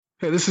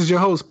Hey, this is your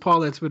host,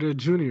 Paul Twitter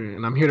Jr.,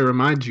 and I'm here to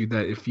remind you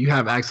that if you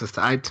have access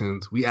to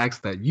iTunes, we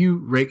ask that you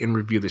rate and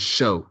review the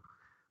show.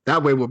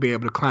 That way, we'll be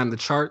able to climb the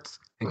charts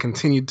and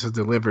continue to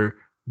deliver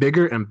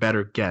bigger and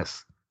better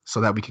guests so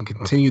that we can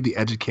continue the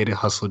educated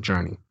hustle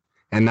journey.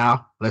 And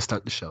now, let's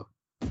start the show.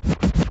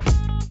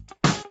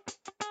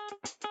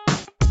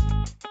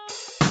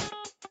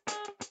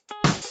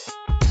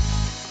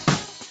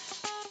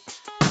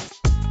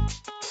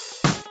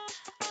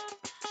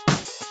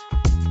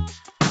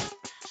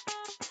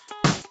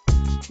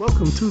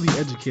 Welcome to the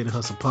Educated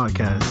Hustle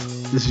Podcast.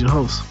 This is your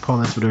host,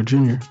 Paul Twitter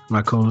Jr.,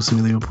 my co-host,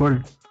 Emilio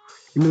Porter.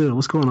 Emilio,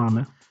 what's going on,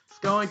 man? It's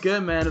going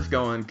good, man. It's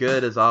going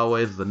good. As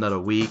always, it's another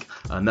week,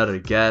 another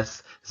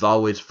guest. It's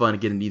always fun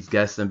getting these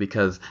guests in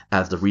because,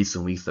 as the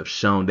recent weeks have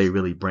shown, they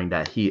really bring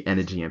that heat,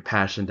 energy, and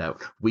passion that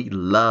we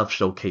love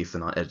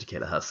showcasing on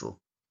Educated Hustle.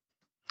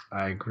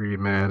 I agree,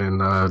 man.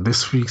 And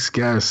this week's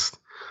guest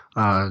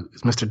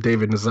is Mr.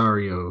 David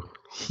Nazario.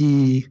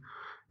 He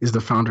is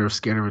the founder of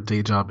Scared of a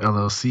Day Job,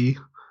 LLC.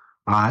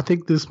 I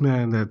think this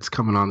man that's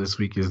coming on this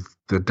week is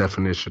the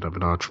definition of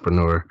an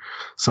entrepreneur,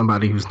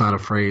 somebody who's not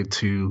afraid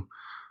to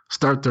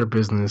start their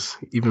business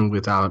even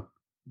without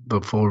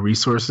the full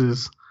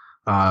resources.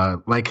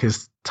 Like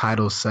his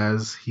title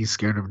says, he's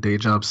scared of a day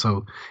job.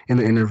 So in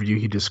the interview,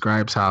 he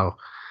describes how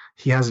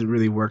he hasn't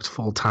really worked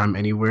full time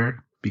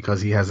anywhere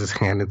because he has his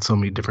hand in so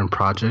many different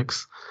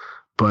projects.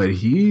 But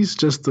he's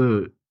just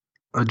a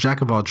jack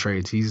of all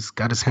trades. He's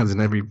got his hands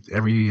in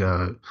every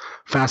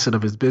facet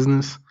of his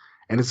business.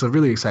 And it's a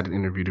really exciting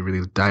interview to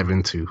really dive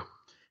into.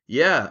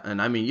 Yeah, and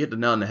I mean, you hit the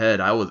nail on the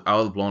head. I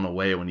was blown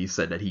away when he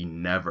said that he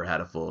never had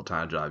a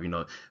full-time job. You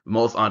know,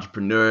 most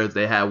entrepreneurs,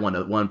 they had one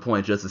at one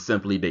point just as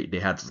simply they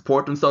had to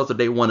support themselves, so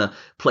they want to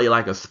play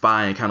like a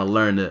spy and kind of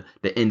learn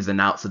the ins and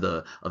outs of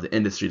the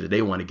industry that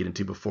they want to get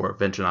into before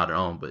venturing out their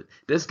own. But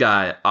this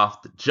guy,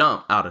 off the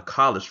jump, out of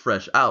college,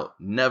 fresh out,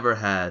 never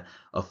had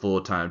a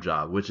full-time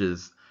job, which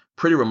is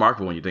pretty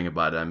remarkable when you think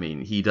about it. I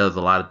mean, he does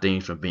a lot of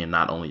things from being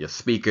not only a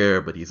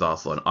speaker, but he's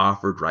also an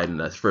author, writing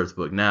his first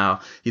book now.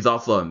 He's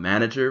also a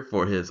manager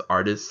for his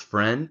artist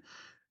friend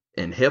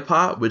in hip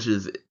hop, which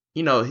is,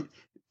 you know,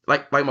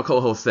 like my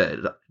co-host said,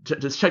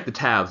 just check the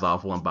tabs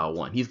off one by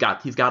one. He's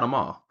got them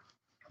all.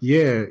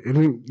 Yeah,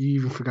 and you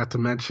even forgot to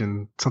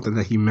mention something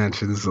that he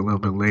mentions a little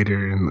bit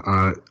later in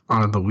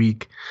on the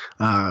week,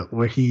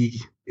 where he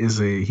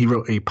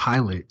wrote a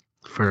pilot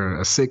for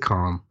a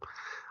sitcom.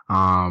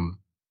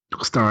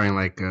 Starring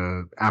like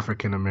a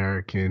African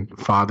American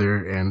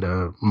father and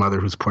a mother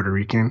who's Puerto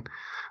Rican.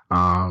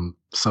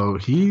 So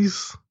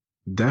he's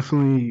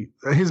definitely,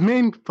 his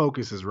main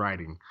focus is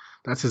writing.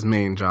 That's his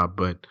main job.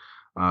 But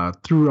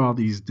through all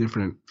these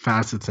different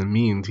facets and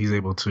means, he's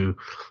able to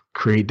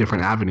create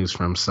different avenues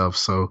for himself.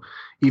 So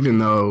even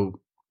though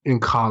in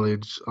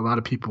college, a lot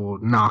of people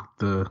knock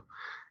the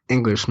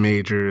English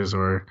majors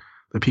or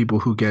the people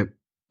who get,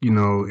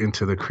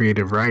 into the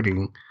creative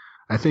writing,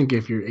 I think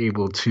if you're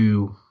able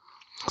to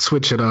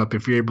switch it up,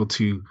 if you're able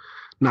to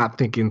not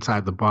think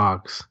inside the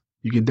box,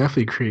 you can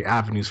definitely create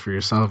avenues for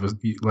yourself.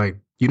 Like,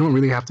 you don't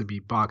really have to be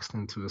boxed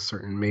into a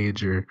certain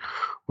major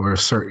or a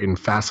certain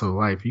facet of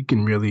life. You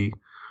can really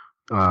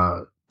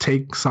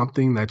take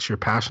something that you're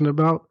passionate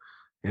about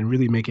and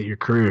really make it your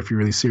career if you're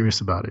really serious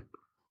about it.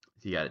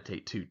 You got to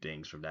take two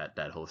things from that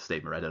whole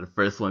statement right there. The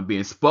first one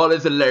being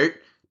spoilers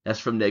alert. That's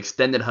from the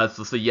Extended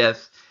Hustle. So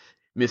yes,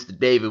 Mr.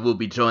 David will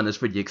be joining us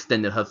for the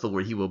Extended Hustle,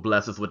 where he will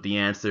bless us with the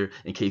answer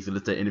in case he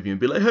listens to the interview and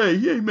be like, hey,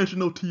 he ain't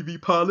mentioned no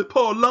TV pilot.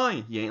 Paul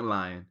lying. He ain't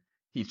lying.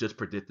 He's just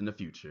predicting the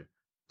future.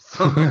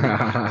 So,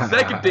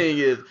 second thing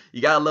is,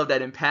 you got to love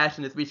that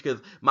impassioned speech,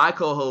 because my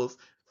co-host,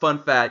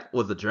 fun fact,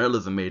 was a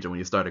journalism major when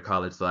he started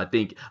college. So I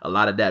think a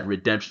lot of that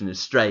redemption and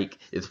strike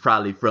is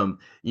probably from,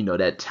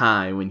 that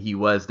time when he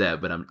was that.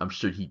 But I'm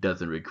sure he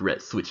doesn't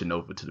regret switching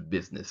over to the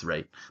business,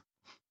 right?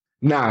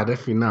 Nah,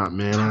 definitely not,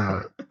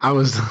 man. I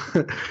was,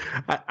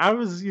 I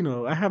was,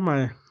 I had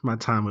my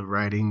time with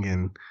writing,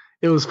 and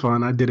it was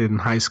fun. I did it in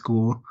high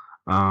school,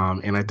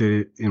 and I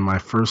did it in my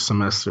first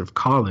semester of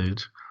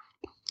college.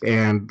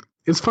 And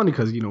it's funny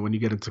because, when you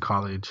get into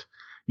college,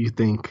 you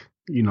think,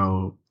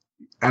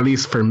 at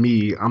least for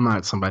me, I'm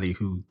not somebody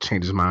who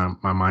changes my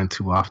mind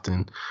too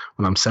often.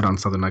 When I'm set on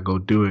something, I go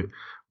do it.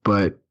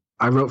 But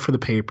I wrote for the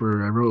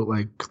paper. I wrote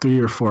like 3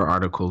 or 4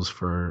 articles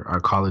for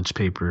our college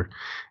paper,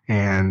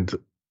 and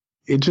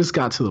it just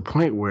got to the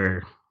point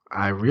where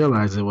I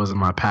realized it wasn't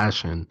my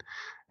passion,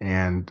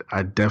 and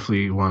I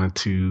definitely wanted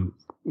to,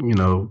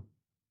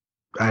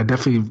 I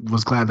definitely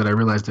was glad that I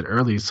realized it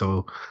early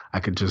so I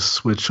could just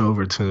switch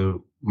over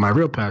to my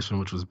real passion,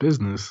 which was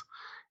business.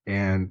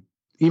 And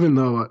even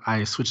though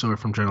I switched over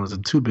from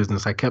journalism to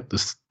business, I kept the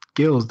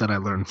skills that I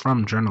learned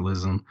from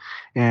journalism,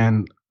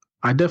 and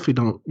I definitely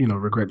don't,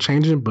 regret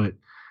changing. But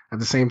at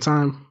the same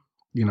time,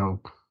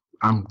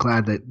 I'm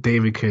glad that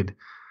David could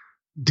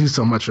do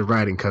so much of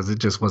writing, because it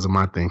just wasn't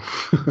my thing.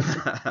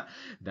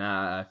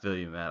 Nah, I feel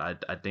you, man.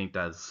 I think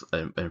that's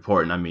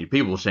important. I mean,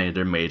 people change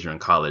their major in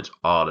college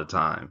all the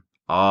time.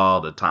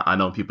 all the time. I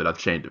know people that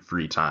have changed it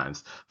 3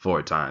 times,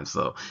 4 times.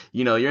 So,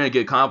 you're in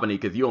good company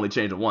because you only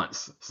changed it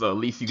once. So at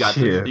least you got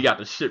the Yeah. you got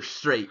the ship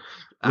straight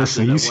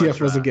after Listen, the one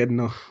UCF wasn't try. getting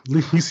no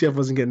UCF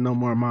wasn't getting no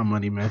more of my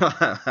money, man.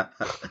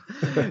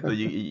 So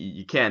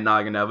you can't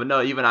knock it out. But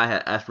no, even I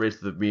had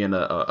aspirations of being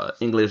a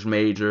English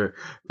major,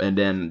 and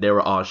then they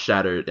were all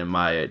shattered in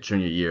my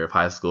junior year of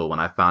high school when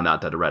I found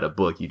out that to write a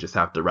book, you just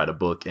have to write a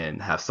book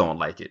and have someone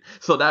like it.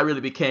 So that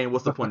really became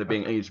what's the point of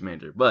being an English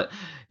major? But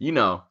you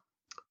know,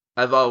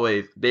 as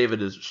always,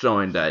 David is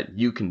showing that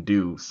you can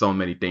do so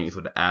many things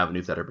with the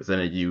avenues that are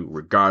presented you,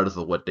 regardless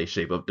of what they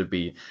shape up to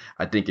be.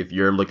 I think if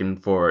you're looking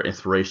for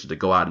inspiration to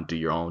go out and do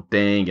your own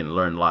thing and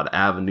learn a lot of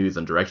avenues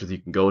and directions you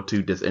can go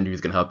to, this interview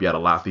is going to help you out a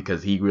lot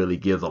because he really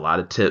gives a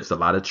lot of tips, a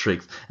lot of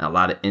tricks, and a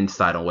lot of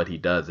insight on what he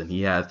does. And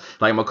he has,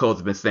 like my coach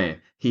has been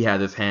saying, he has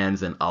his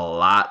hands in a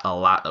lot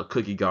of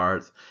cookie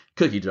jars,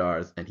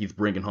 and he's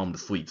bringing home the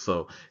sweets.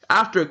 So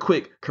after a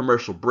quick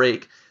commercial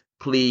break,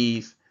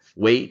 please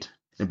wait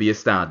and be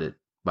astounded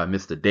by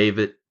Mr.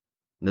 David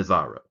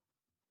Nazario.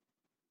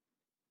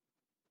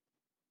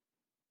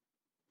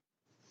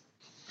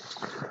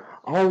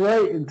 All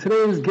right, and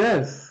today's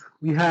guest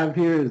we have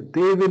here is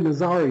David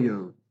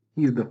Nazario.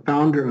 He's the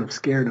founder of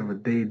Scared of a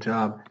Day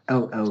Job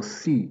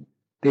LLC.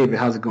 David,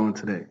 how's it going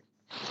today?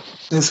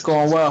 It's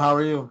going well. How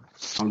are you?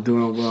 I'm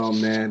doing well,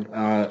 man.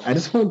 I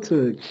just want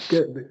to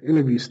get the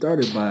interview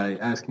started by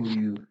asking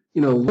you,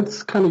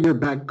 what's kind of your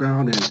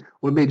background and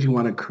what made you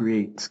want to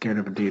create Scared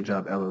of a Day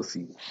Job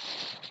LLC?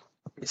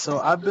 So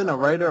I've been a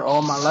writer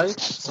all my life.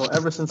 So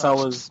ever since I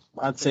was,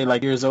 I'd say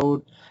like years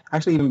old,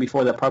 actually even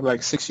before that, probably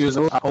like 6 years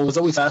old, I was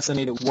always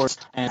fascinated with words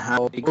and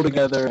how they go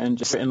together and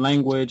just written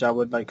language. I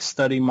would like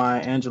study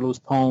Maya Angelou's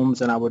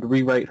poems and I would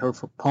rewrite her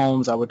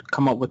poems. I would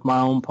come up with my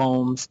own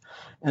poems.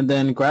 And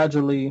then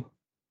gradually,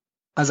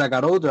 as I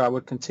got older, I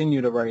would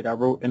continue to write. I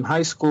wrote in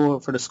high school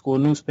for the school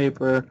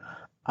newspaper.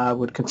 I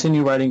would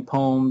continue writing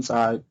poems.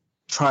 I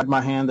tried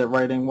my hand at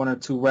writing one or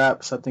two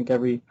raps. I think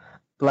every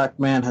black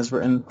man has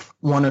written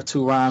one or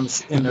two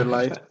rhymes in their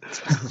life.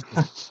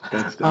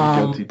 I'm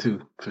guilty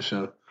too, for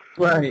sure.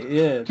 Right,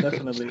 yeah,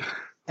 definitely.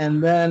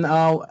 And then,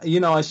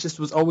 it just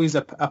was always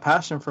a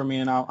passion for me,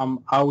 and I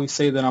always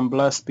say that I'm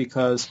blessed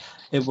because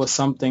it was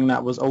something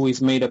that was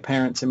always made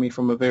apparent to me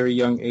from a very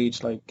young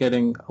age, like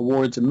getting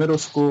awards in middle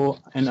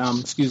school and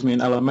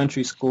in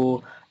elementary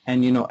school,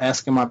 and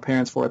asking my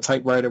parents for a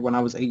typewriter when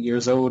I was 8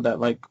 years old. That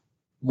like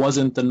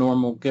wasn't the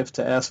normal gift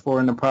to ask for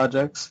in the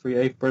projects for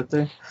your 8th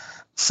birthday.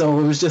 So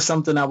it was just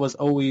something that was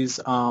always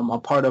a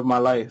part of my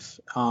life.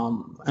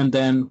 And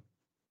then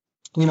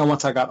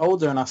once I got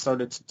older and I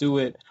started to do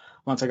it,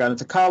 once I got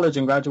into college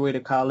and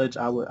graduated college,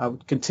 I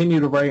would continue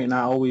to write, and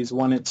I always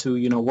wanted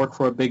to, work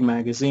for a big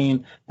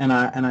magazine. And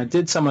I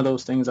did some of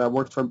those things. I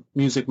worked for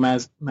music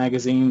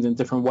magazines and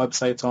different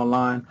websites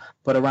online.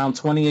 But around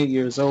 28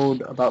 years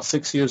old, about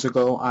 6 years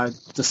ago, I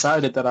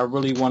decided that I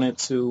really wanted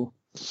to,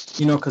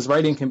 because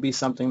writing can be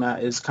something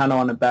that is kind of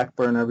on the back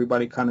burner.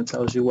 Everybody kind of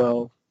tells you,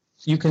 well,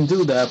 you can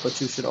do that, but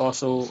you should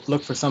also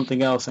look for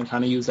something else and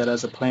kind of use that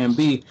as a plan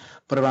B.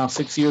 But around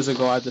 6 years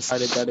ago, I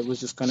decided that it was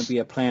just going to be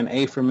a plan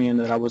A for me, and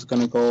that I was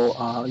going to go,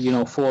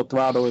 full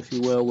throttle, if you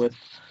will, with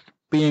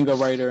being a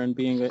writer and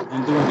doing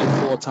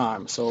it full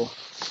time. So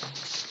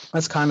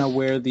that's kind of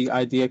where the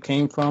idea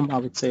came from. I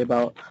would say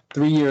about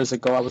 3 years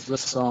ago, I was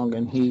listening to a song,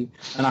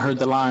 and I heard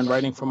the line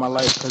 "writing for my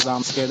life because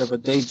I'm scared of a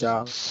day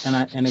job,"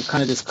 and it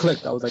kind of just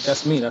clicked. I was like,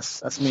 "That's me.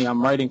 That's me.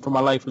 I'm writing for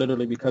my life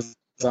literally because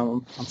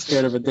I'm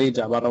scared of a day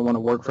job. I don't want to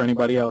work for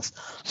anybody else."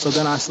 So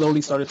then I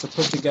slowly started to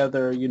put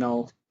together,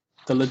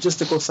 the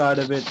logistical side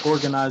of it,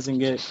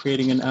 organizing it,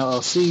 creating an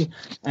LLC,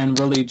 and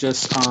really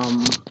just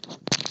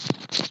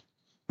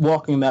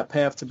walking that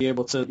path to be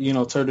able to,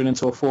 turn it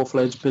into a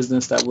full-fledged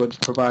business that would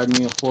provide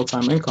me a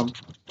full-time income.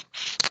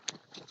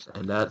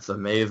 And that's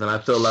amazing. I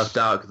feel left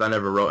out because I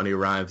never wrote any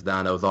rhymes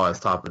down. It was always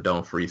top of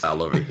dome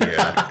freestyle over here.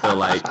 I feel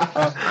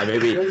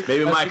like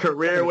maybe my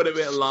career would have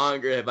been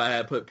longer if I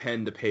had put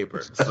pen to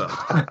paper. So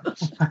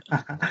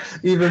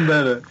even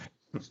better.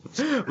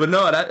 But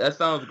no, that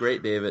sounds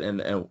great, David.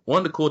 And one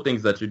of the cool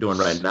things that you're doing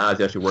right now is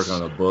you're actually working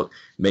on a book,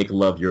 Make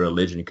Love Your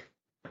Religion.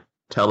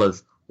 Tell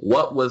us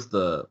what was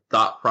the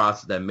thought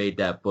process that made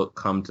that book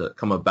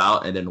come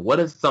about, and then what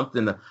is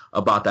something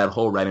about that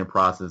whole writing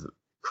process,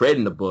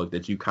 creating the book,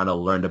 that you kind of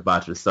learned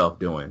about yourself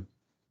doing?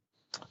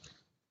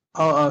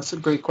 Oh, it's a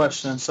great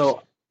question.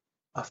 So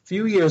a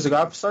few years ago,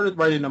 I started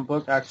writing a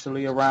book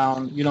actually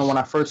around, when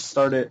I first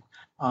started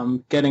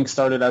getting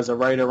started as a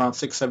writer around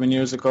 6, 7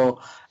 years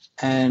ago.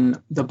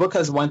 And the book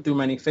has went through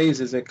many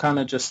phases. It kind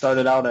of just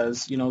started out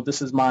as,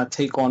 this is my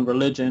take on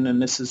religion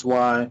and this is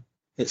why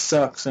it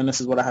sucks and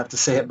this is what I have to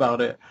say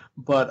about it.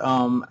 But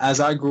as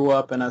I grew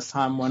up and as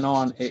time went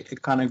on,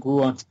 it kind of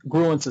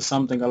grew into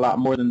something a lot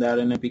more than that.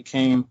 And it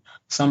became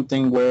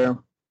something where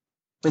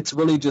it's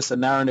really just a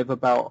narrative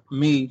about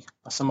me,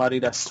 somebody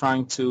that's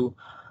trying to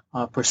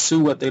pursue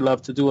what they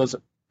love to do as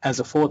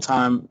a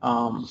full-time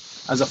job,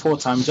 as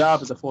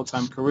a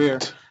full-time career,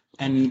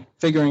 and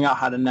figuring out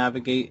how to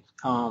navigate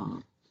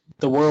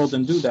the world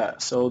and do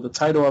that. So the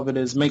title of it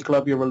is Make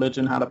Love Your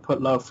Religion, How to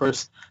Put Love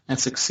First and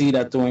Succeed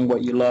at Doing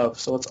What You Love.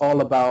 So it's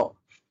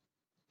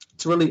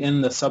really in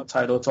the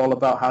subtitle. It's all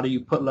about how do you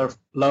put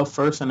love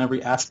first in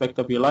every aspect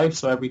of your life.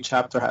 So every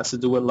chapter has to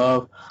do with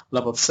love,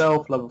 love of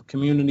self, love of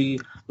community,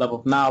 love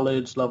of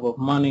knowledge, love of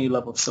money,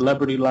 love of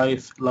celebrity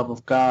life, love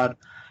of God.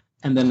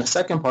 And then the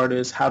second part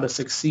is how to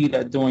succeed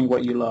at doing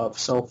what you love.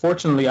 So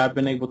fortunately, I've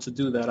been able to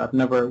do that. I've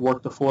never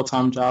worked a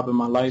full-time job in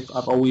my life.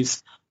 I've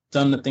always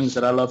done the things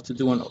that I love to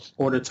do in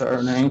order to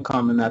earn an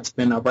income, and that's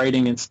been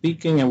writing and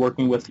speaking and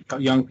working with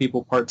young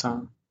people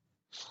part-time.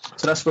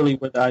 So that's really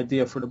where the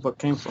idea for the book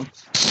came from.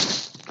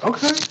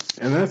 Okay,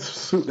 and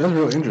that's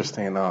real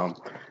interesting. Not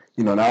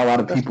a lot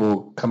of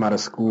people come out of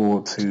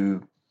school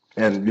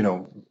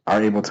and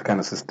are able to kind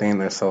of sustain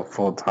themselves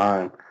full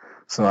time.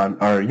 So,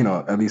 or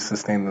at least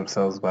sustain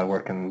themselves by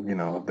working,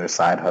 their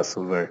side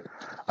hustles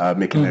or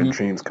making their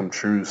dreams come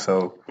true.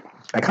 So,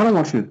 I kind of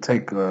want you to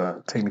take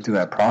me through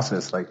that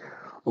process. Like,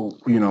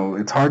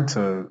 it's hard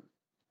to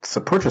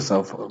support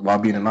yourself while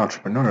being an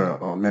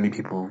entrepreneur. Many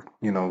people,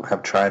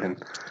 have tried,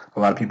 and a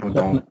lot of people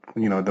don't.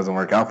 It doesn't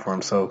work out for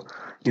them. So,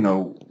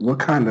 what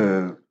kind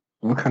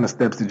of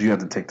steps did you have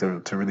to take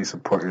to really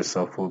support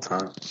yourself full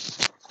time?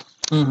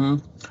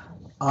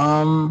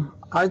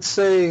 I'd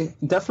say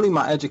definitely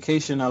my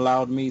education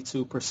allowed me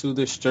to pursue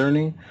this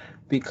journey,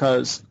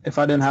 because if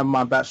I didn't have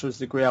my bachelor's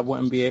degree, I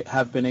wouldn't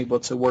have been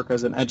able to work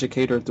as an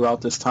educator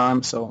throughout this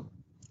time. So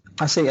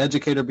I say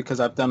educator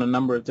because I've done a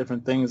number of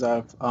different things.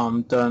 I've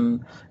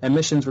done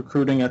admissions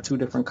recruiting at 2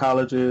 different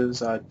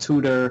colleges. I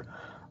tutor.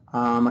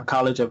 A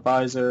college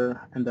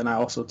advisor, and then I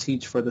also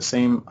teach for the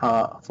same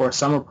for a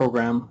summer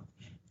program.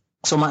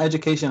 So my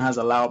education has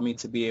allowed me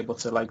to be able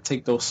to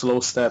take those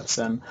slow steps.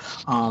 And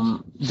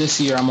this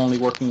year I'm only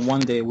working 1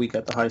 day a week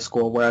at the high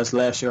school, whereas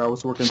last year I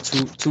was working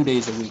two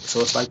days a week.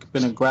 So it's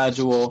been a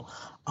gradual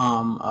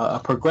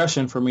a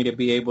progression for me to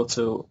be able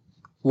to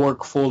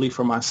work fully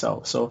for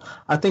myself. So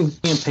I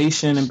think being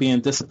patient and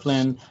being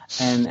disciplined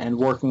and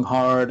working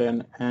hard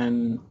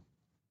and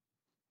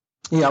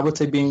yeah, I would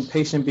say being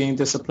patient, being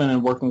disciplined,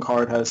 and working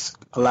hard has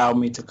allowed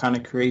me to kind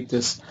of create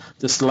this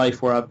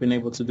life where I've been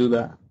able to do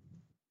that.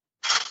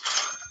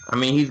 I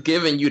mean, he's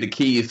giving you the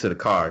keys to the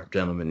car,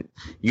 gentlemen.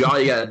 All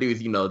you gotta do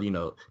is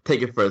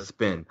take it for a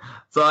spin.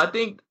 So I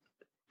think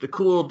the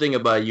cool thing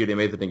about you, the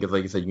amazing thing is,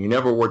 like you said, you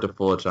never worked a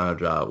full-time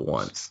job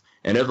once,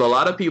 and there's a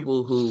lot of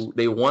people who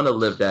they want to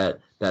live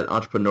that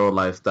entrepreneurial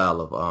lifestyle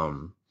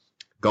of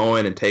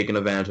going and taking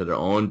advantage of their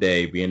own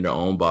day, being their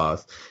own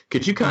boss.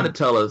 Could you kind of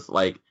tell us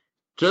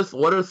just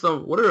what are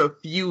a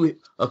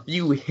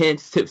few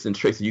hints, tips, and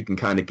tricks that you can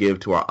kind of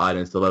give to our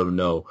audience to let them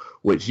know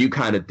what you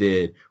kind of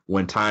did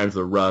when times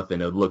are rough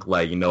and it looked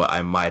like,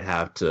 I might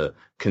have to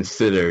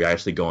consider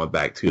actually going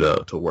back to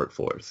the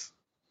workforce?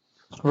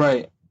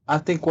 Right. I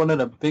think one of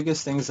the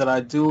biggest things that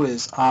I do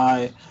is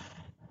I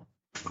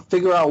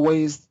figure out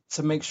ways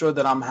to make sure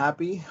that I'm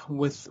happy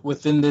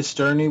within this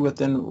journey,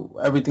 within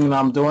everything that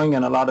I'm doing.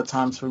 And a lot of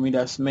times for me,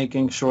 that's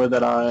making sure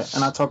that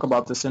and I talk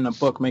about this in the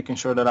book, making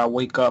sure that I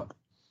wake up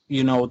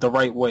the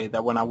right way,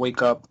 that when I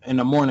wake up in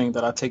the morning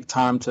that I take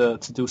time to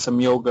do some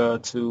yoga,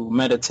 to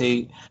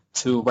meditate,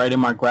 to write in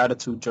my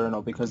gratitude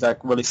journal, because that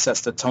really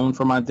sets the tone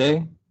for my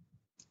day.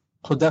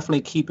 So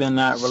definitely keeping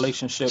that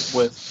relationship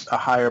with a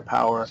higher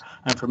power.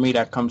 And for me,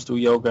 that comes through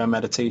yoga and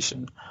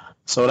meditation.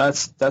 So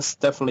that's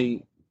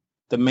definitely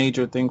the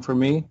major thing for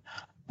me.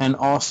 And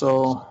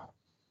also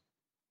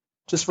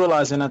just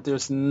realizing that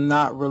there's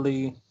not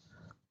really,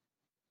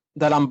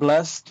 that I'm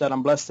blessed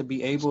to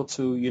be able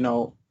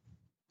to,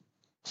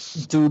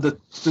 do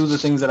the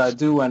things that I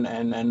do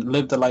and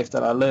live the life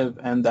that I live,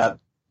 and that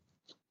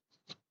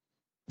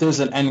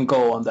there's an end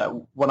goal, and that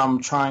what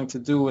I'm trying to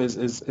do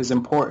is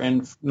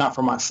important, not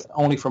for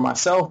only for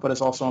myself, but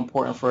it's also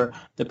important for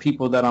the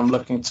people that I'm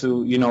looking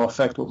to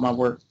affect with my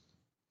work.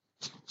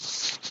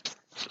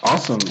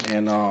 Awesome.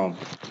 And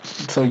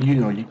so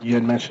you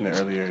had mentioned it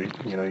earlier.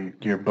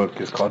 Your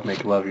book is called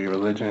 "Make Love Your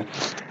Religion,"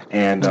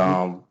 and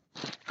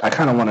I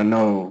kind of want to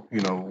know,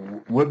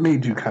 what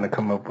made you kind of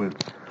come up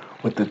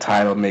with the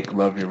title "Make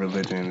Love Your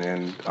Religion,"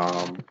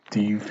 and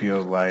do you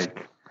feel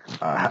like,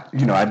 I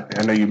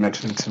know you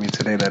mentioned to me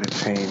today that it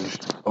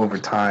changed over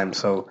time.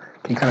 So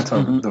can you kind of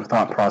tell the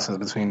thought process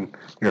between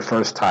your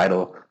first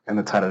title and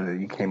the title that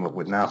you came up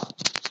with now?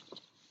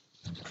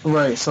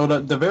 Right. So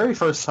the very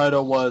first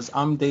title was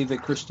 "I'm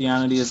David,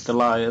 Christianity is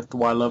Goliath,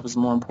 Why Love is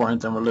More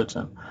Important Than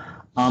Religion."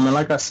 And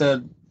like I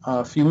said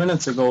a few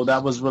minutes ago,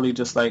 that was really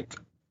just like,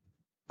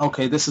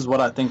 okay, this is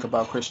what I think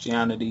about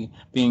Christianity,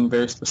 being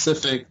very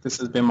specific. This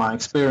has been my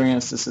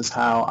experience. This is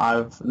how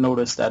I've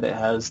noticed that it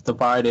has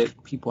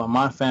divided people in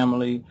my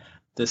family.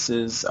 This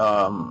is,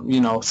 some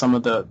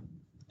of the,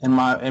 in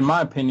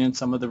my opinion,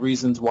 some of the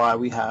reasons why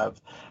we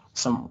have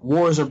some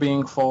wars are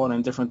being fought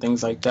and different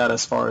things like that,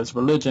 as far as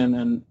religion,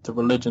 and the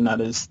religion that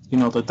is,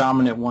 the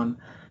dominant one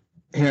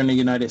here in the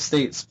United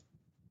States.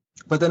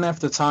 But then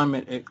after time,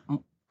 it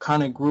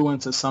kind of grew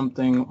into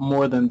something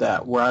more than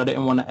that, where I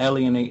didn't want to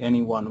alienate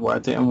anyone, where I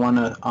didn't want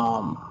to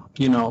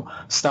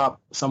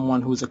stop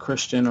someone who's a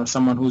Christian or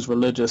someone who's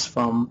religious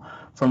from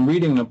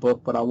reading the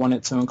book, but I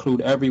wanted to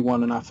include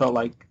everyone, and I felt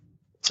like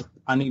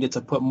I needed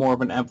to put more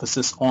of an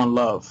emphasis on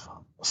love.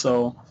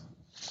 So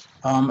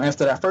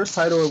after that first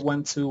title, it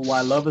went to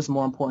Why Love is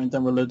More Important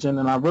Than Religion,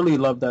 and I really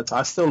love that.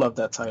 I still love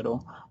that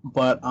title,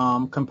 but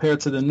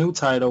compared to the new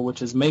title,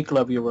 which is Make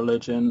Love Your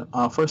Religion,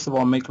 first of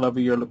all, Make Love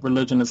Your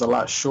Religion is a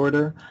lot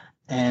shorter,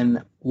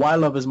 and Why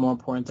Love is More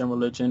Important Than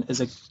Religion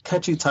is a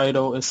catchy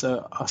title. It's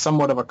a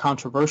somewhat of a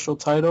controversial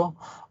title,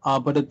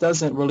 but it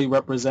doesn't really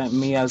represent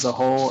me as a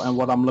whole and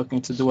what I'm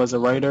looking to do as a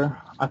writer.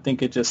 I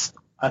think it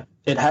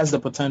has the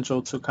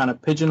potential to kind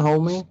of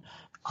pigeonhole me.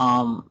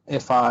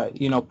 If I,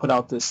 put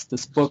out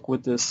this book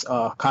with this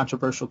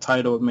controversial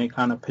title, it may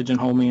kind of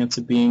pigeonhole me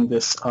into being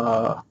this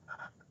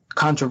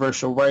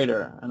controversial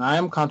writer. And I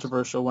am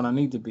controversial when I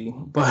need to be,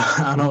 but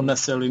I don't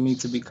necessarily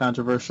need to be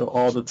controversial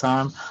all the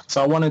time. So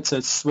I wanted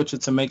to switch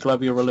it to Make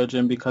Love Your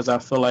Religion because I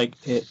feel like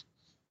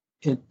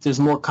there's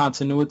more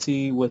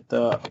continuity with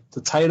the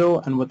title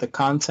and with the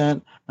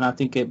content, and I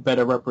think it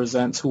better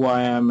represents who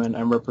I am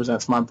and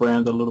represents my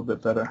brand a little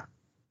bit better.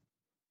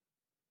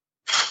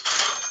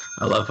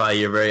 I love how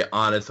you're very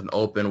honest and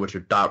open with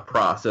your thought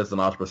process and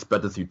all the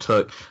perspectives you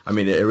took. I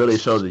mean, it really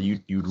shows that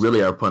you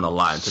really are putting a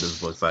lot into this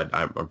book. So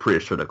I'm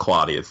pretty sure the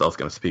quality itself is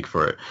going to speak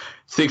for it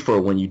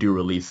when you do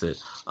release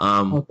it.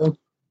 One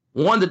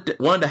of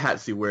the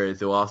hats you wear is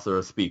you're also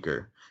a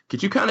speaker.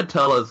 Could you kind of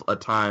tell us a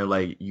time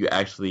like you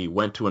actually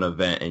went to an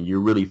event and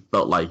you really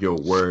felt like your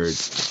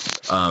words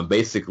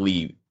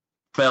basically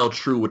fell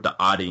true with the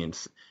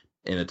audience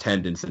in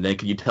attendance? And then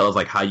can you tell us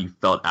like how you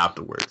felt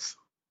afterwards?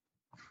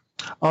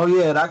 Oh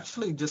yeah, it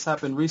actually just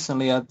happened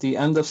recently at the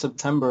end of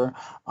September.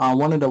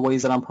 One of the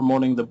ways that I'm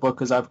promoting the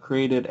book is I've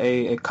created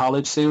a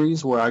college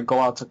series where I go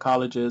out to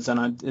colleges,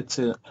 and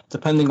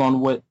depending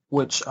on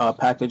which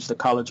package the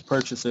college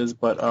purchases,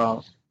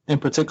 but in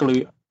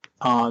particular,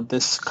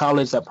 this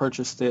college that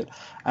purchased it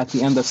at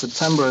the end of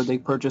September, they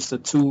purchased a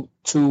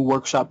two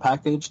workshop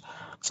package.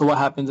 So what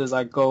happens is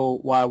I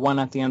went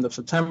at the end of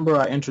September,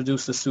 I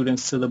introduced the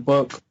students to the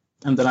book.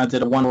 And then I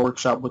did one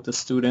workshop with the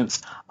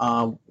students.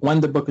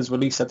 When the book is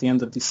released at the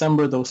end of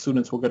December, those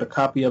students will get a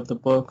copy of the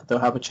book. They'll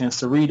have a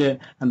chance to read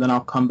it. And then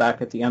I'll come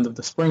back at the end of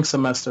the spring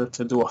semester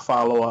to do a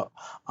follow-up.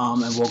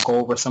 And we'll go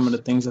over some of the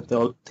things that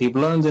they've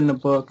learned in the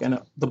book. And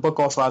the book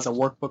also has a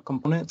workbook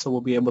component, so we'll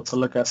be able to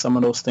look at some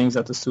of those things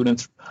that the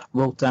students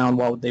wrote down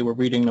while they were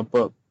reading the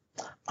book.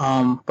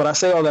 But I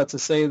say all that to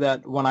say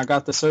that when I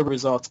got the survey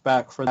results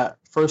back for that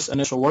first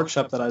initial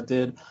workshop that I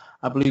did,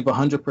 I believe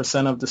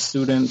 100% of the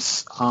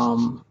students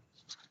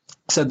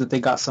said that they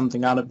got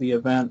something out of the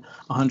event.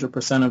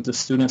 100% of the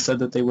students said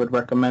that they would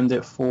recommend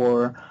it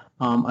for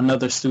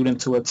another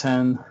student to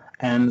attend.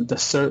 And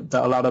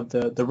a lot of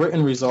the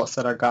written results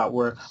that I got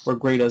were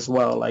great as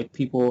well. Like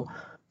people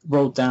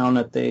wrote down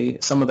that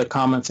some of the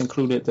comments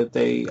included that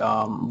they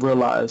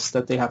realized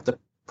that they have to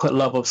put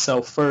love of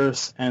self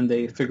first, and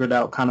they figured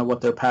out kind of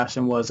what their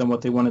passion was and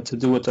what they wanted to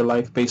do with their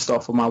life based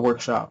off of my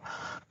workshop.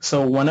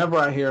 So whenever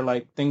I hear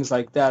like things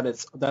like that,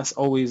 that's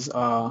always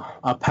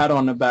a pat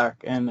on the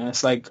back, and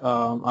it's like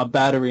a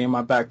battery in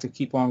my back to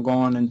keep on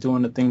going and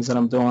doing the things that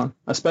I'm doing.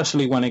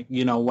 Especially when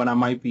I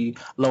might be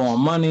low on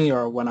money,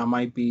 or when I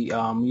might be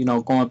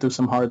going through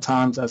some hard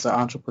times as an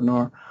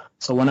entrepreneur.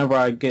 So whenever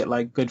I get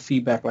like good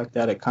feedback like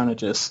that, it kind of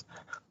just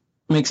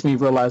makes me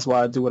realize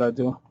why I do what I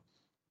do.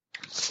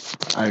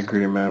 I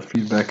agree, man.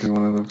 Feedback is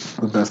one of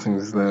the best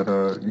things that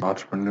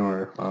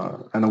entrepreneur.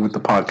 I know with the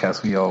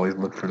podcast, we always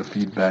look for the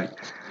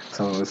feedback.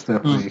 So it's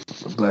definitely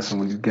a blessing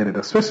when you get it,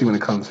 especially when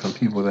it comes from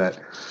people that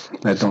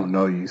don't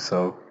know you.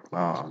 So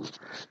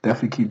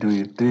definitely keep doing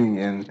your thing.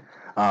 And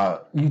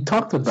you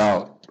talked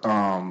about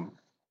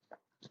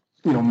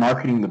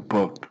marketing the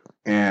book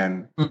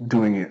and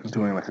doing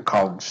like a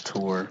college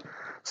tour.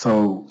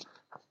 So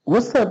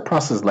what's that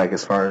process like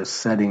as far as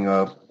setting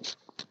up,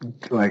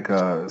 like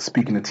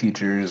speaking to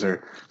teachers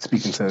or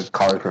speaking to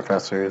college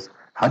professors?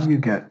 How do you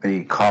get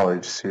a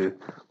college to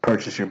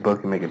purchase your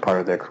book and make it part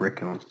of their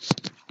curriculum?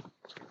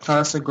 Oh,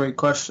 that's a great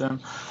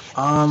question.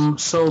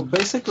 So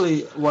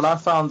basically, what I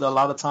found a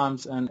lot of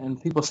times,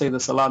 and people say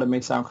this a lot, it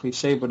may sound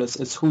cliche, but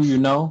it's who you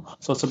know.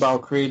 So it's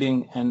about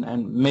creating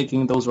and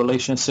making those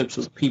relationships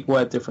with people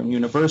at different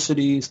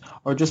universities,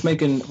 or just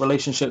making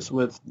relationships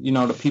with,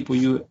 the people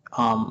you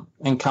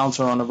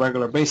encounter on a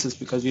regular basis,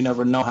 because you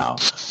never know how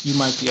you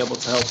might be able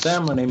to help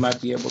them or they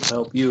might be able to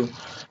help you.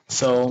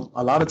 So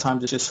a lot of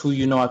times it's just who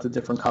you know at the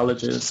different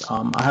colleges.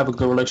 I have a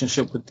good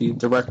relationship with the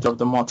director of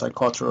the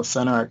Multicultural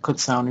Center at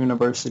Kutztown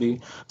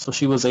University. So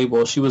she was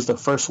the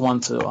first one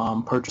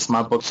to purchase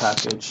my book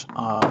package.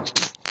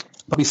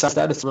 But besides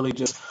that, it's really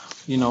just,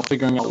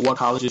 figuring out what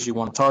colleges you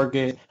want to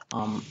target,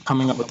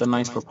 coming up with a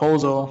nice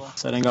proposal,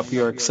 setting up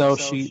your Excel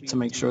sheet to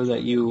make sure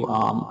that you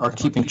are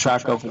keeping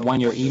track of when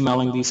you're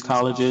emailing these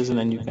colleges, and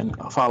then you can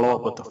follow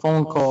up with a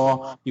phone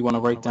call. You want to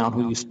write down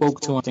who you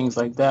spoke to and things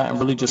like that, and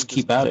really just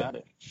keep at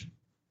it.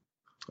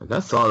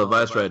 That's solid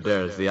advice right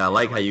there. See, I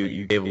like how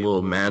you gave a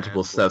little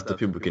manageable steps that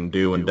people can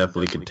do and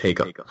definitely can take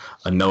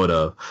a note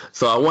of.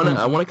 So I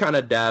Mhm. wanna kind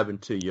of dab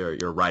into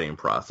your writing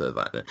process.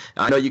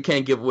 I know you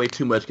can't give away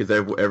too much because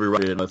every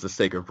writer knows it's a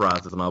sacred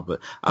process and all, but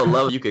I would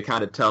love if you could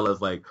kind of tell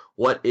us like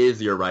what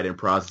is your writing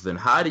process and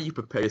how do you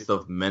prepare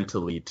yourself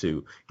mentally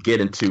to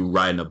get into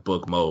writing a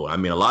book mode? I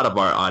mean, a lot of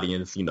our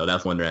audience,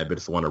 that's when they're at,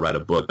 just want to write a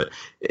book, but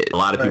a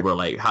lot of Right. people are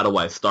like, how do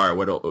I start?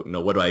 What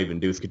do I even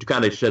do? So could you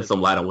kind of shed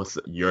some light on what's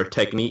your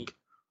technique?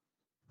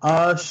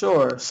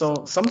 Sure.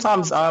 So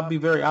sometimes I'll be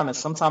very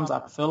honest. Sometimes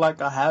I feel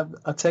like I have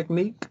a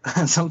technique,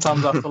 and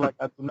sometimes I feel like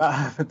I do not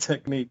have a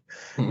technique.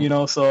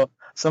 So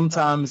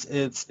sometimes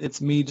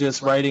it's me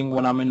just writing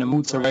when I'm in the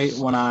mood to write,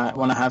 when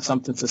I have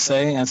something to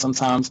say, and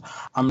sometimes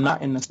I'm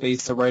not in the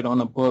space to write on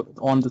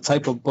the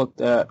type of book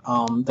that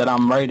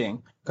I'm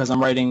writing. Because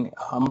I'm writing,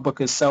 my book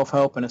is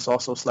self-help and it's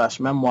also slash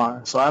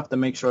memoir. So I have to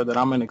make sure that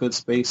I'm in a good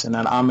space and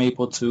that I'm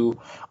able to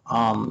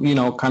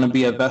kind of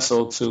be a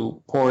vessel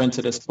to pour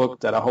into this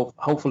book that I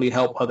hopefully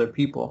help other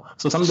people.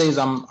 So some days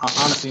I'm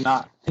honestly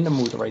not in the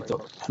mood to write the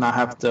book, and I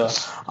have to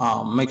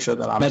make sure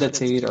that I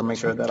meditate or make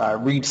sure that I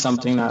read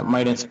something that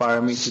might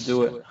inspire me to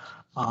do it.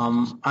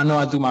 I know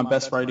I do my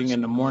best writing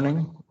in the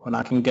morning when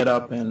I can get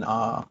up and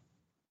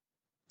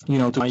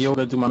do my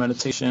yoga, do my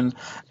meditation,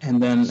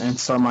 and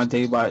start my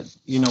day by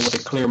with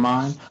a clear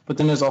mind. But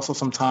then there's also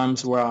some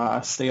times where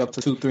I stay up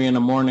to 2, 3 in the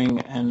morning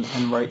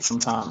and write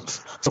sometimes.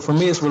 So for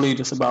me, it's really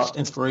just about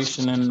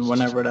inspiration and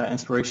whenever that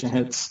inspiration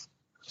hits.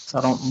 So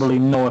I don't really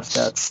know if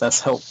that's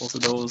helpful to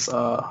those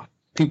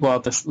people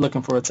out there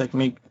looking for a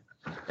technique.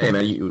 Hey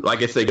man,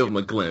 like I said, give them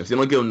a glimpse. You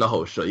don't give them the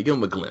whole show. You give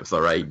them a glimpse,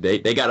 all right?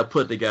 They got to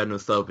put together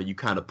themselves, and you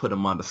kind of put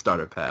them on the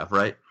starter path,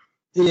 right?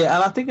 Yeah,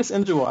 and I think it's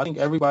individual. I think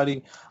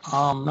everybody,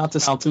 not to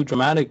sound too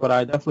dramatic, but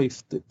I definitely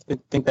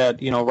think that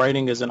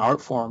writing is an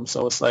art form.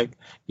 So it's like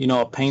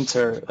a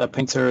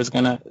painter is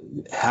gonna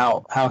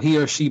how he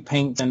or she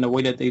paints and the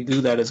way that they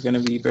do that is gonna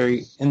be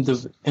very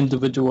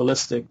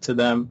individualistic to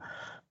them.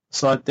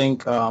 So I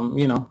think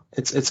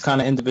it's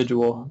kind of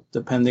individual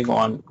depending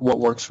on what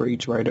works for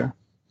each writer.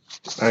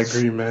 I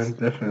agree, man,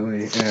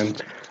 definitely.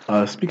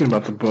 And speaking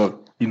about the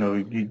book,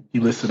 you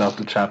listed out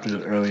the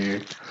chapters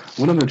earlier.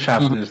 One of the Mhm.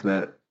 chapters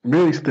that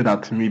really stood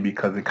out to me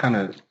because it kind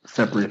of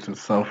separates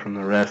itself from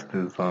the rest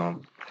is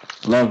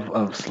love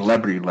of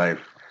celebrity life.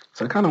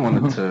 So I kind of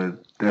wanted Mhm. to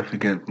definitely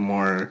get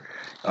more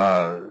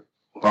uh,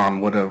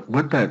 on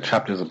what that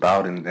chapter is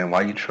about and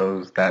why you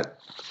chose that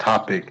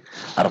topic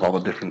out of all the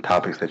different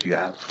topics that you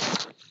have.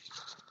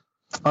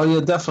 Oh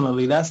yeah,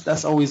 definitely.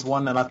 That's always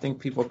one that I think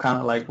people kind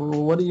of like.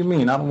 Well, what do you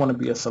mean? I don't want to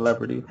be a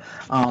celebrity.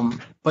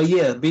 But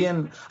yeah,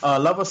 being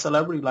love of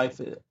celebrity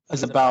life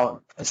is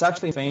about. It's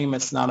actually fame.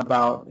 It's not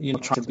about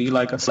trying to be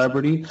like a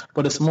celebrity,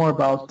 but it's more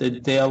about the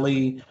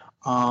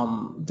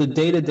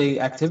day-to-day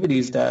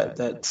activities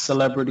that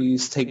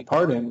celebrities take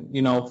part in.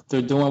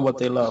 They're doing what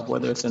they love,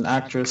 whether it's an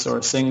actress or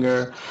a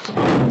singer.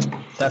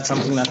 That's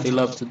something that they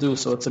love to do.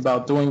 So it's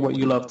about doing what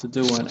you love to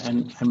do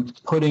and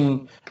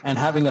putting and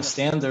having a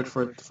standard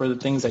for the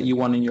things that you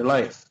want in your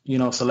life.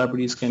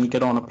 Celebrities can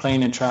get on a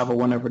plane and travel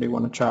whenever they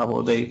want to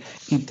travel. They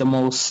eat the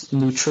most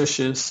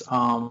nutritious,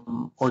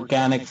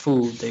 organic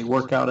food. They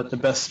work out at the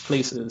best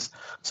places.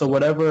 So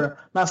whatever,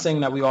 not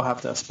saying that we all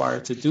have to aspire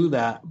to do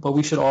that, but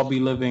we should all be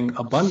living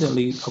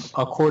abundantly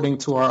according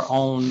to our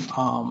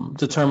own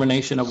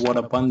determination of what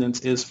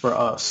abundance is for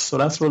us. So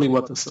that's really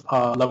what the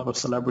Love of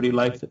Celebrity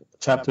Life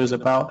chapter is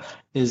about,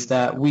 is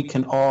that we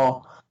can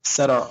all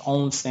set our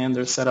own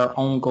standards, set our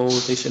own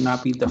goals. They should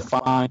not be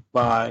defined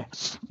by,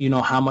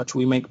 how much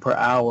we make per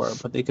hour,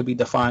 but they could be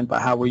defined by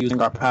how we're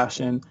using our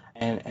passion.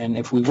 And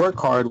if we work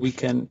hard, we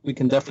can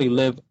definitely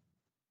live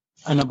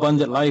an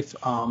abundant life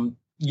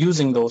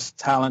using those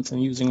talents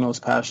and using those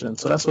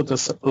passions. So that's what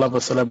the Love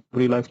of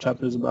Celebrity Life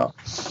chapter is about.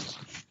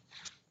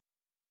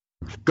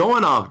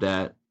 Going off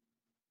that,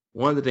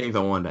 one of the things I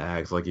wanted to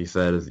ask, like you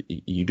said, is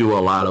you do a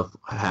lot of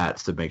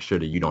hats to make sure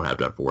that you don't have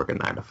to have to work a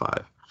 9 to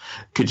 5.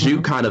 Could you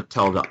Mhm. kind of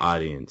tell the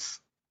audience,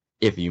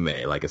 if you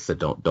may, like I said,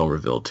 don't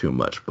reveal too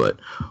much, but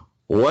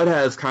what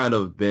has kind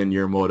of been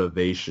your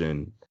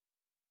motivation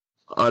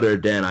other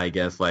than I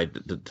guess like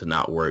to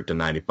not work to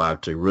 9 to 5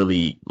 to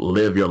really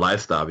live your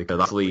lifestyle because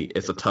obviously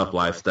it's a tough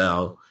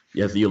lifestyle.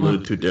 Yes, you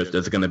alluded to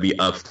there's going to be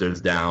ups, there's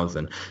downs,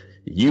 and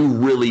you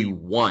really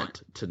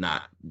want to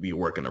not be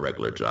working a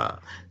regular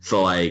job.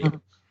 So like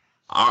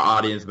our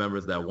audience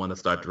members that want to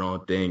start their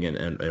own thing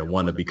and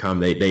want to become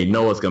they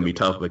know it's going to be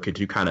tough, but could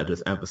you kind of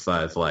just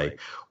emphasize like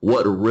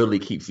what really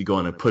keeps you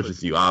going and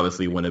pushes you?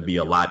 Obviously want to be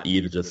a lot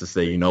easier just to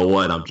say, you know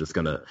what, I'm just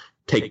going to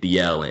take the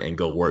L and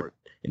go work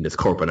in this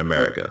corporate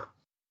America.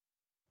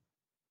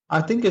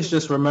 I think it's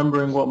just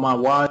remembering what my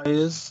why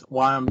is,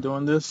 why I'm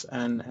doing this,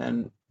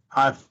 and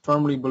I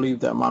firmly believe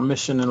that my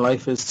mission in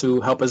life is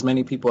to help as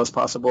many people as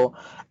possible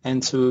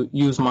and to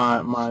use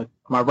my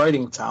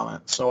writing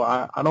talent. So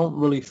I don't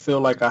really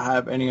feel like I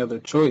have any other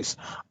choice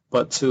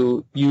but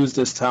to use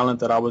this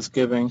talent that I was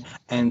giving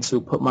and to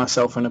put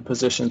myself in a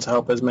position to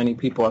help as many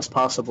people as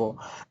possible.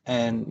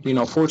 And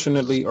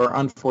fortunately or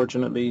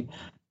unfortunately,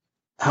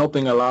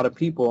 helping a lot of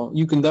people.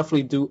 You can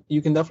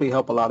definitely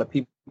help a lot of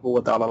people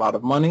without a lot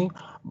of money,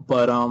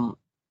 but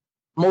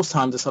most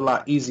times it's a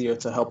lot easier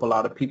to help a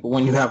lot of people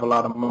when you have a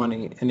lot of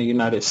money in the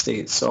United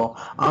States. So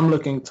I'm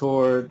looking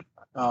toward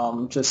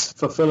just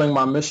fulfilling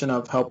my mission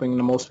of helping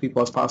the most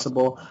people as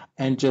possible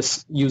and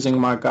just using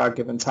my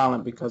God-given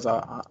talent because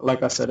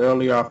like I said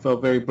earlier, I feel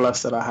very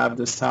blessed that I have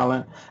this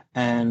talent,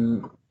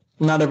 and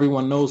not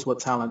everyone knows what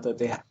talent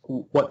they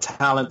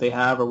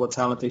have or what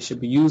talent they should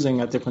be using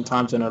at different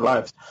times in their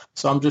lives.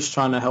 So I'm just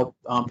trying to help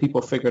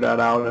people figure that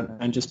out,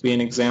 and just be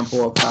an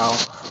example of how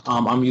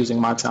I'm using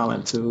my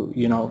talent to,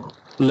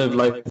 live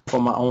life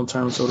on my own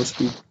terms, so to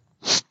speak.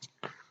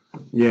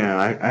 Yeah,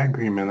 I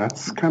agree, man.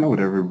 That's kind of what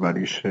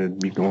everybody should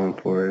be going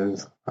for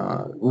is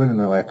living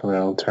their life on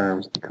their own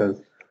terms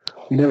because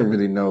we never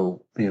really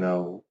know,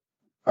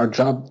 our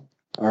job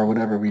or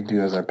whatever we do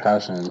as our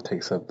passion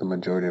takes up the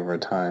majority of our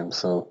time.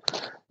 So,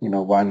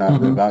 why not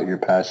Mm-hmm. live out your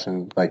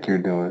passion like you're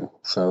doing?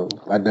 So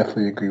I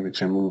definitely agree with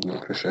your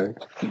movement for sure.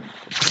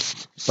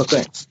 So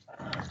thanks.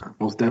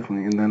 Most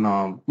definitely. And then,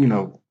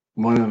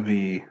 one of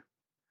the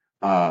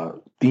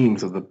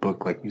themes of the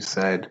book, like you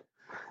said,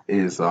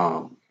 is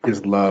love.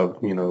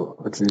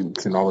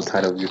 It's in all the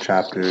title of your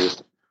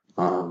chapters.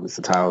 It's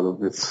the title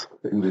of it's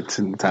in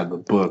the title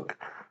of the book.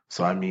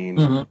 So I mean,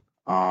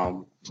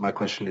 Mm-hmm. my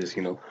question is,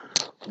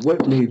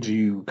 what made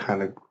you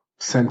kind of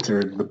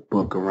center the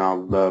book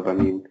around love? I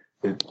mean,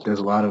 there's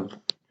a lot of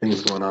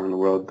things going on in the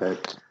world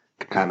that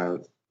kind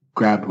of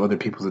grab other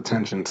people's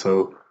attention.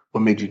 So,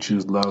 what made you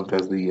choose love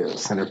as the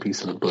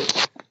centerpiece of the book?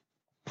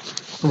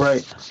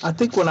 Right. I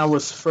think when I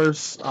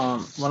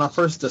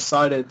first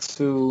decided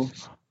to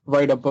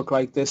write a book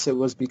like this, it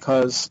was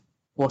because,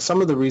 well,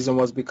 some of the reason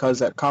was because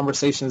that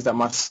conversations that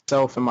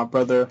myself and my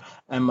brother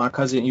and my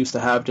cousin used to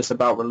have just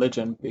about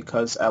religion.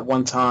 Because at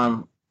one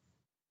time,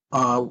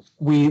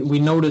 we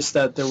noticed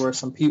that there were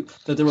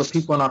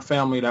people in our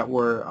family that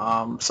were,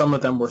 some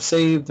of them were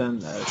saved,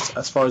 and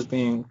as far as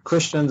being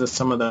Christians, and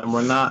some of them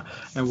were not,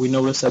 and we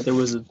noticed that there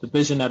was a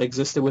division that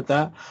existed with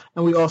that,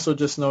 and we also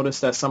just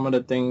noticed that some of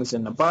the things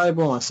in the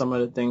Bible and some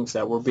of the things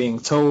that were being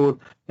told,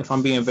 if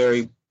I'm being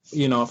very,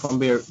 if I'm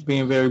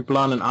being very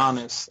blunt and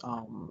honest,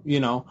 a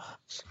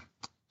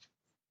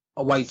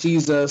white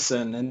Jesus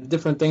and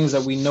different things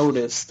that we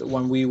noticed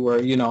when we were,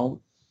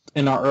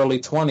 in our early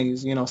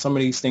 20s, some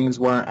of these things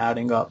weren't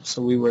adding up.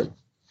 So we were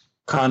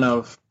kind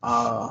of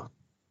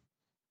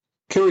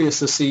curious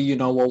to see,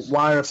 well,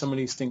 why are some of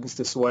these things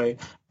this way?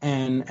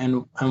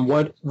 And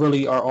what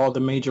really are all the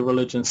major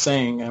religions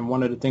saying? And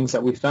one of the things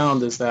that we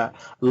found is that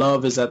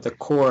love is at the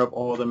core of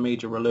all the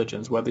major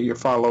religions, whether you're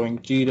following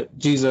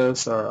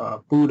Jesus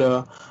or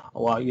Buddha,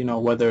 or,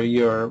 whether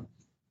you're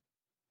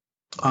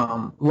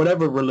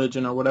whatever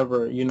religion or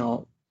whatever,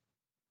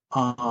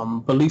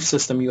 belief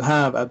system you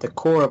have, at the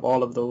core of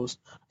all of those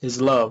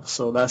is love.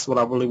 So that's what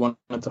I really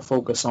wanted to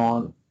focus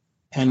on,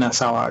 and that's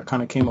how I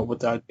kind of came up with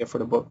the idea for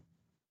the book.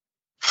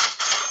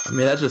 I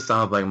mean, that just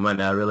sounds like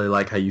money. I really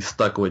like how you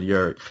stuck with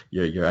your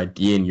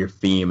idea and your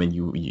theme, and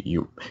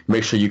you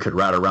make sure you could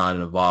route around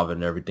and evolve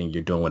in everything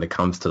you're doing when it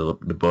comes to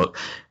the book,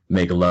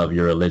 Make Love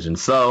Your Religion.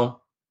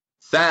 So,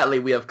 sadly,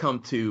 we have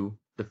come to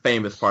the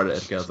famous part of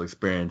Educational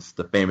Experience,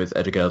 the famous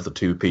Educational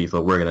 2P. So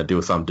we're going to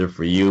do something different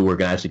for you. We're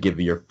going to actually give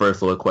you your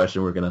first little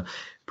question. We're going to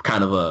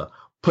kind of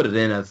put it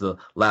in as the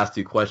last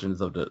two questions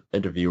of the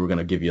interview. We're going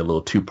to give you a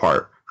little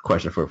two-part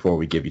question before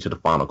we give you to the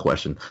final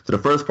question. So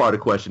the first part of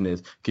the question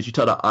is, could you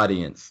tell the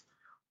audience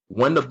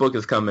when the book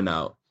is coming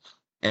out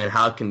and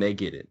how can they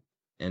get it?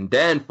 And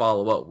then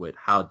follow up with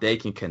how they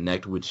can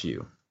connect with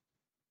you.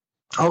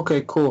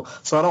 Okay, cool.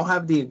 So I don't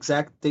have the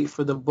exact date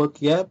for the book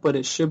yet, but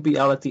it should be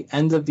out at the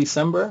end of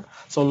December.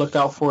 So look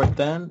out for it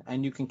then,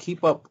 and you can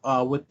keep up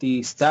with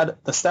the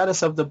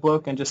status of the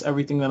book and just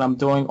everything that I'm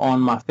doing on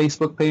my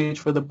Facebook page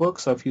for the book.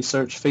 So if you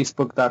search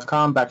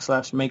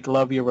facebook.com/Make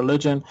Love Your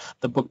Religion,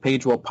 the book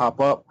page will pop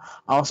up.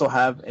 I also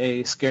have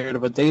a Scared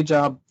of a Day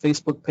Job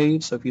Facebook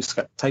page. So if you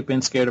type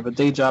in Scared of a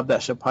Day Job,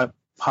 that should pop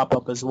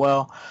up as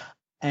well.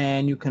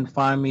 And you can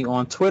find me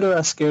on Twitter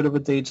at Scared of a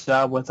Day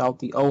Job without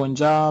the O in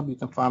job. You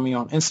can find me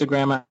on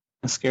Instagram at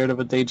Scared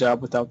of a Day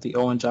Job without the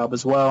O in job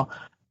as well.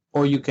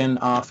 Or you can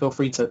feel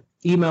free to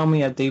email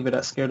me at David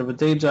at Scared of a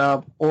Day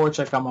Job, or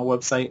check out my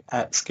website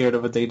at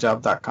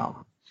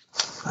scaredofadayjob.com.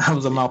 That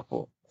was a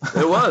mouthful.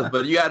 It was,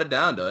 but you got it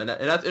down though, and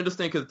that's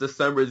interesting because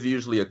December is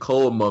usually a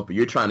cold month, but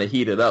you're trying to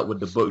heat it up with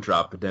the book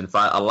drop. Then, so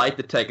I like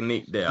the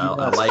technique there.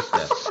 I like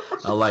that.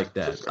 I like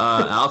that.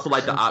 I also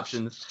like the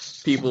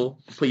options. People,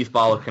 please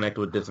follow, connect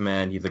with this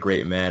man. He's a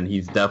great man.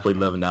 He's definitely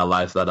living that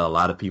lifestyle that a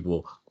lot of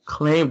people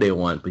claim they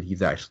want, but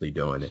he's actually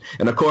doing it.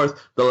 And of course,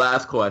 the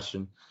last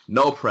question,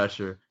 no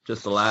pressure,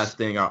 just the last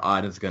thing our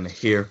audience is going to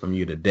hear from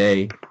you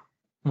today.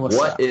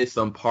 What is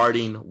some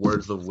parting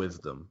words of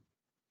wisdom?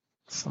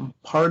 Some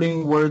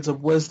parting words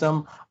of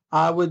wisdom.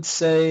 I would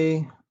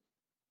say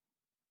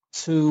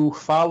to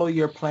follow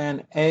your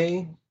plan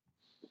A.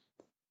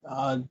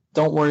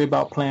 Don't worry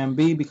about plan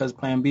B, because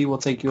plan B will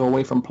take you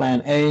away from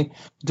plan A.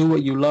 Do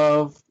what you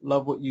love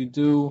what you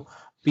do,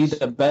 be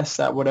the best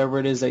at whatever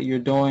it is that you're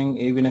doing,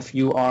 even if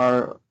you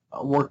are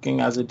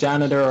working as a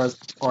janitor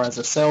or as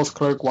a sales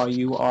clerk while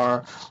you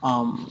are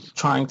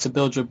trying to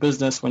build your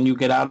business. When you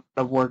get out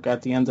of work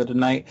at the end of the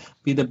night,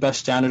 be the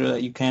best janitor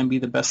that you can, be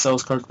the best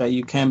sales clerk that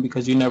you can,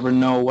 because you never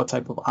know what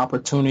type of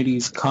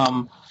opportunities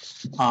come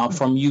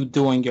from you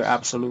doing your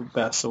absolute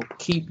best. So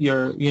keep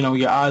your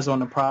eyes on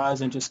the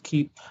prize and just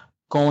keep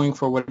going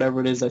for whatever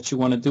it is that you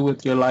want to do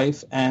with your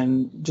life,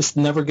 and just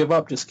never give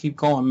up. Just keep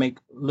going. Make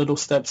little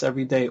steps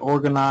every day.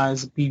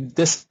 Organize, be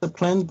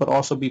disciplined, but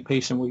also be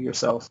patient with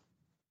yourself.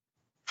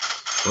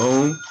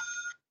 Boom,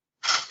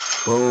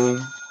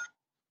 boom,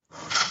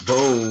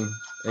 boom.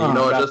 And you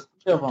know what?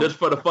 Just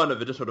for the fun of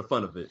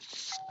it.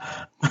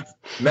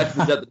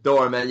 Message at the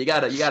door, man. You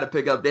gotta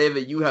pick up.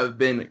 David, you have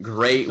been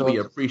great. We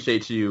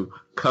appreciate you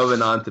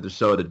coming on to the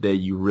show today.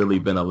 You've really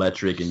been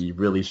electric, and you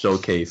really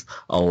showcased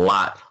a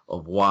lot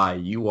of why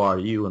you are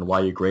you and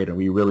why you're great. And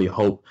we really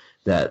hope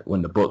that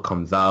when the book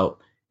comes out,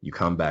 you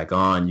come back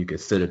on. You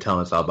consider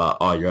telling us about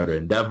all your other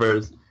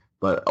endeavors.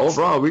 But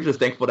overall, we're just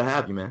thankful to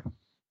have you, man.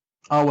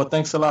 Oh, well,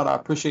 thanks a lot. I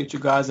appreciate you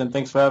guys, and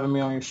thanks for having me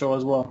on your show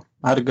as well.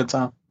 I had a good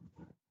time.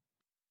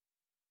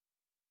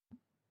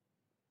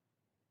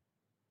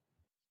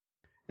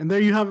 And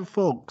there you have it,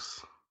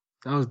 folks.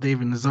 That was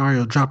David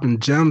Nazario dropping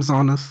gems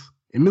on us.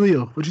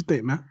 Emilio, what'd you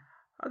think, man?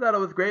 I thought it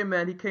was great,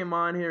 man. He came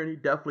on here and he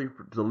definitely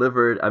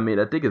delivered. I mean,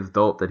 I think it's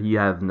dope that he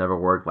has never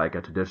worked like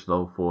a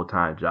traditional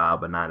full-time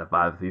job, a 9 to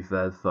 5, as he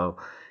says. So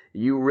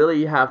you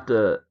really have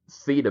to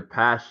see the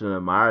passion and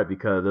admire it,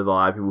 because there's a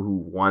lot of people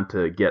who want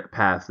to get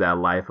past that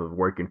life of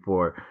working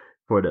for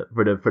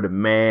the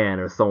man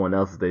or someone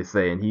else, as they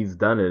say, and he's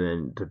done it.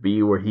 And to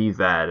be where he's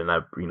at, and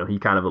he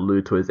kind of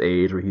alluded to his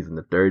age where he's in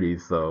the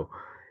 30s, so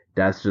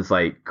that's just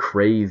like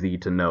crazy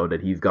to know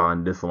that he's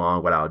gone this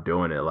long without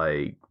doing it.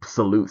 Like,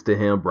 salutes to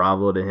him,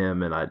 bravo to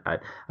him, and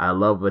I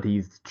love what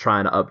he's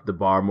trying to up the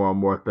bar more and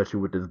more, especially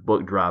with this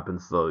book dropping.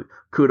 So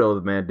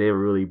kudos, man. David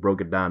really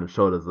broke it down and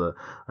showed us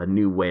a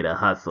new way to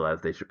hustle,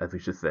 as we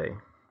should say.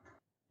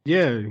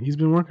 Yeah, he's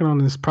been working on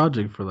this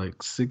project for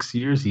like 6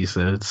 years, he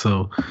said.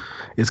 So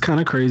it's kind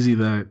of crazy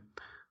that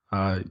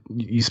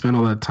you spend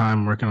all that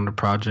time working on the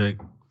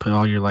project, put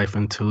all your life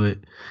into it,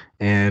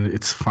 and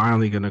it's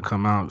finally going to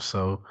come out.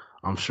 So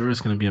I'm sure it's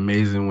going to be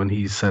amazing when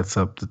he sets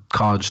up the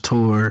college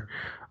tour.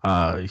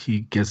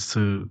 He gets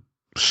to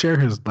share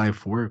his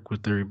life work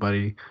with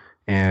everybody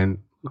and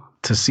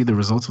to see the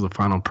results of the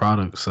final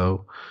product.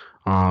 So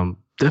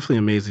definitely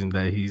amazing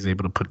that he's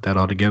able to put that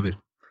all together.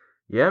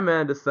 Yeah,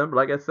 man. December,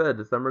 like I said,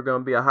 December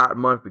gonna be a hot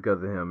month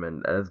because of him,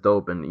 and that's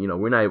dope. And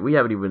we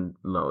haven't even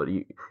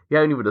you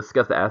haven't even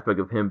discussed the aspect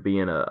of him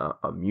being a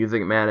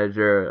music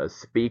manager, a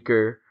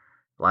speaker.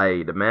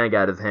 Like, the man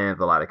got his hands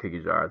a lot of cookie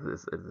jars.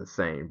 It's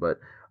insane. But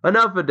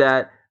enough of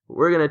that.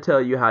 We're gonna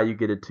tell you how you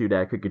get into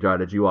that cookie jar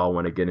that you all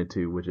want to get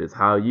into, which is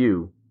how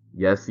you,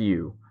 yes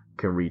you,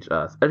 can reach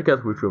us. Educate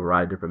Us through a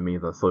variety of different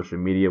means on social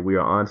media. We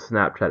are on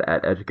Snapchat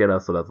at Educate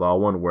Hustle. That's all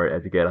one word,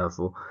 Educate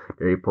Hustle.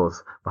 There you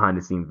post behind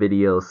the scene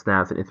videos,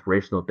 snaps, and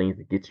inspirational things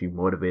to get you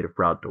motivated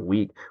throughout the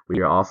week.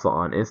 We are also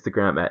on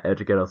Instagram at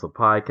Educate Hustle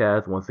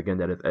Podcast. Once again,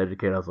 that is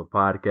Educate Hustle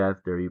Podcast.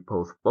 There you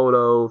post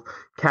photos,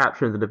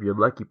 captions, and if you're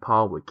lucky,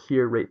 Paul will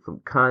curate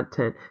some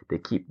content to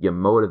keep you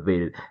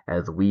motivated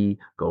as we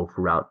go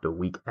throughout the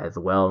week as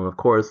well. And of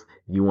course,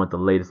 if you want the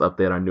latest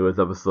update on newest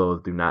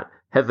episodes, do not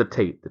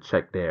hesitate to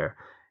check there.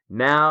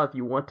 Now, if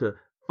you want to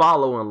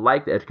follow and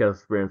like the Educate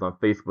Hustle Experience on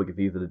Facebook, it's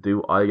easy to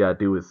do. All you gotta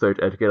do is search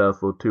Educate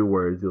Hustle, 2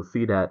 words. You'll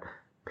see that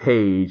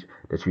page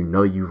that you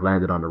know you've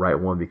landed on the right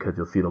one, because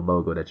you'll see the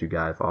logo that you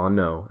guys all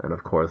know and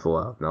of course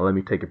love. Now let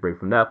me take a break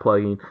from that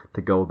plugging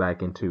to go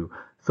back into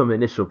some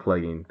initial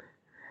plugging.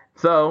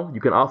 So you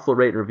can also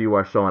rate and review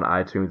our show on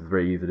iTunes. It's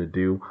very easy to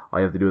do. All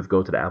you have to do is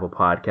go to the Apple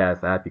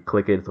Podcast app. You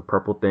click it. It's a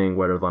purple thing,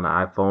 whether it's on the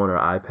iPhone or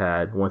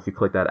iPad. Once you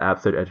click that app,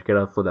 search Educate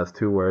Hustle. That's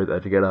 2 words,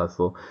 Educate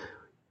Hustle.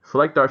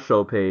 Select our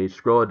show page,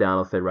 scroll down,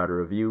 it'll say write a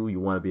review.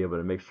 You want to be able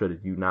to make sure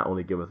that you not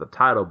only give us a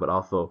title, but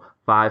also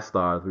 5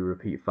 stars. We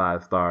repeat,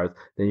 5 stars.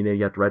 Then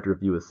you have to write the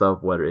review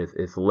itself, whether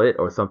it's lit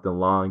or something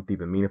long,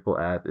 deep and meaningful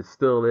as it's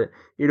still lit.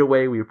 Either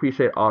way, we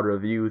appreciate all the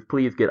reviews.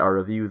 Please get our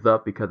reviews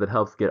up, because it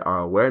helps get our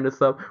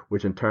awareness up,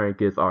 which in turn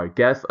gets our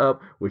guests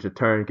up, which in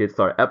turn gets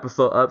our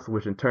episode ups,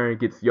 which in turn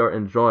gets your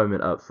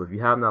enjoyment up. So if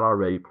you have not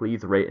already,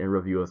 please rate and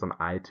review us on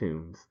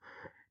iTunes.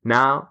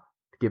 Now,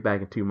 get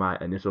back into my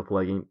initial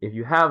plugging. If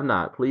you have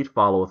not, please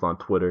follow us on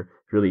Twitter.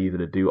 It's really easy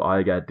to do. All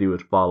you gotta do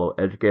is follow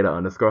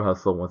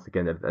Educator_Hustle. Once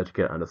again, that's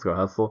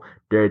Educator_Hustle.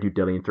 There, do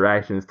daily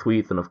interactions,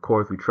 tweets, and of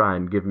course, we try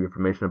and give you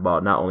information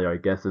about not only our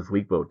guests this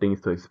week, but things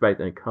to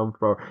expect and come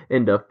for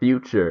in the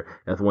future.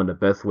 That's one of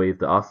the best ways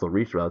to also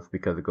reach us,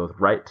 because it goes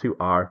right to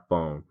our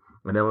phone.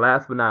 And then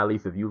last but not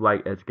least, if you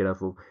like Educate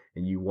Hustle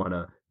and you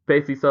wanna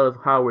basically tell us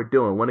how we're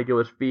doing, want to give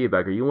us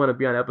feedback, or you want to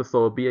be on an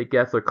episode, be a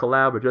guest or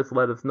collab, or just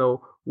let us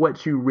know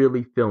what you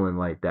really feeling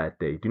like that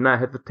day, do not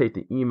hesitate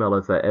to email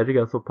us at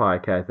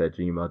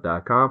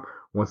educatehustlepodcast@gmail.com.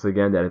 Once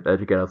again, that is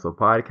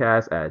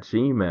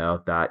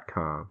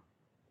educatehustlepodcast@gmail.com.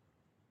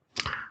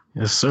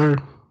 Yes, sir.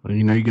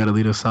 You know you got to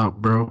lead us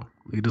out, bro.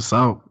 Lead us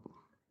out.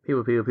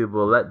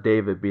 People, let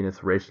David be an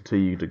inspiration to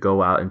you to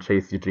go out and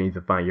chase your dreams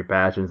and find your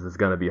passions. It's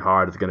going to be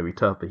hard. It's going to be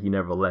tough, but he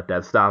never let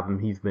that stop him.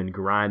 He's been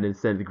grinding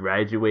since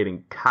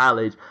graduating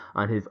college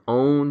on his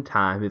own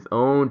time, his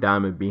own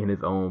dime, and being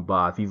his own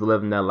boss. He's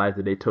living that life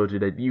that they told you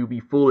that you'd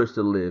be foolish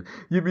to live.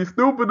 You'd be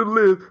stupid to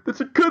live, that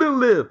you couldn't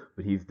live.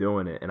 But he's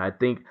doing it. And I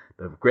think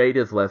the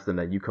greatest lesson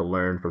that you can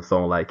learn from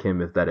someone like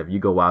him is that if you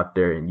go out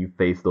there and you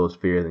face those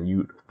fears and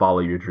you follow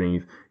your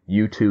dreams,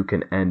 you too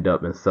can end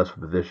up in such a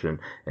position.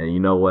 And you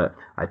know what?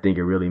 I think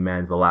it really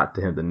means a lot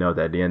to him to know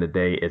that at the end of the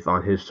day, it's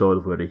on his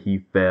shoulders whether he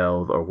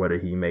fails or whether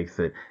he makes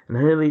it. And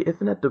really,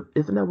 isn't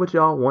that what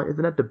y'all want?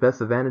 Isn't that the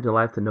best advantage in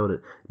life, to know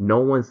that no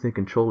one's in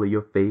control of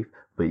your faith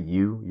but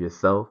you,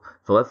 yourself?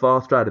 So let's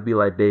all try to be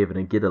like David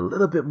and get a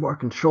little bit more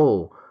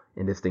control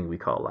in this thing we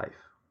call life.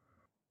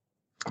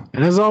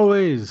 And as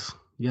always,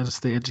 you got to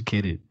stay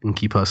educated and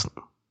keep hustling.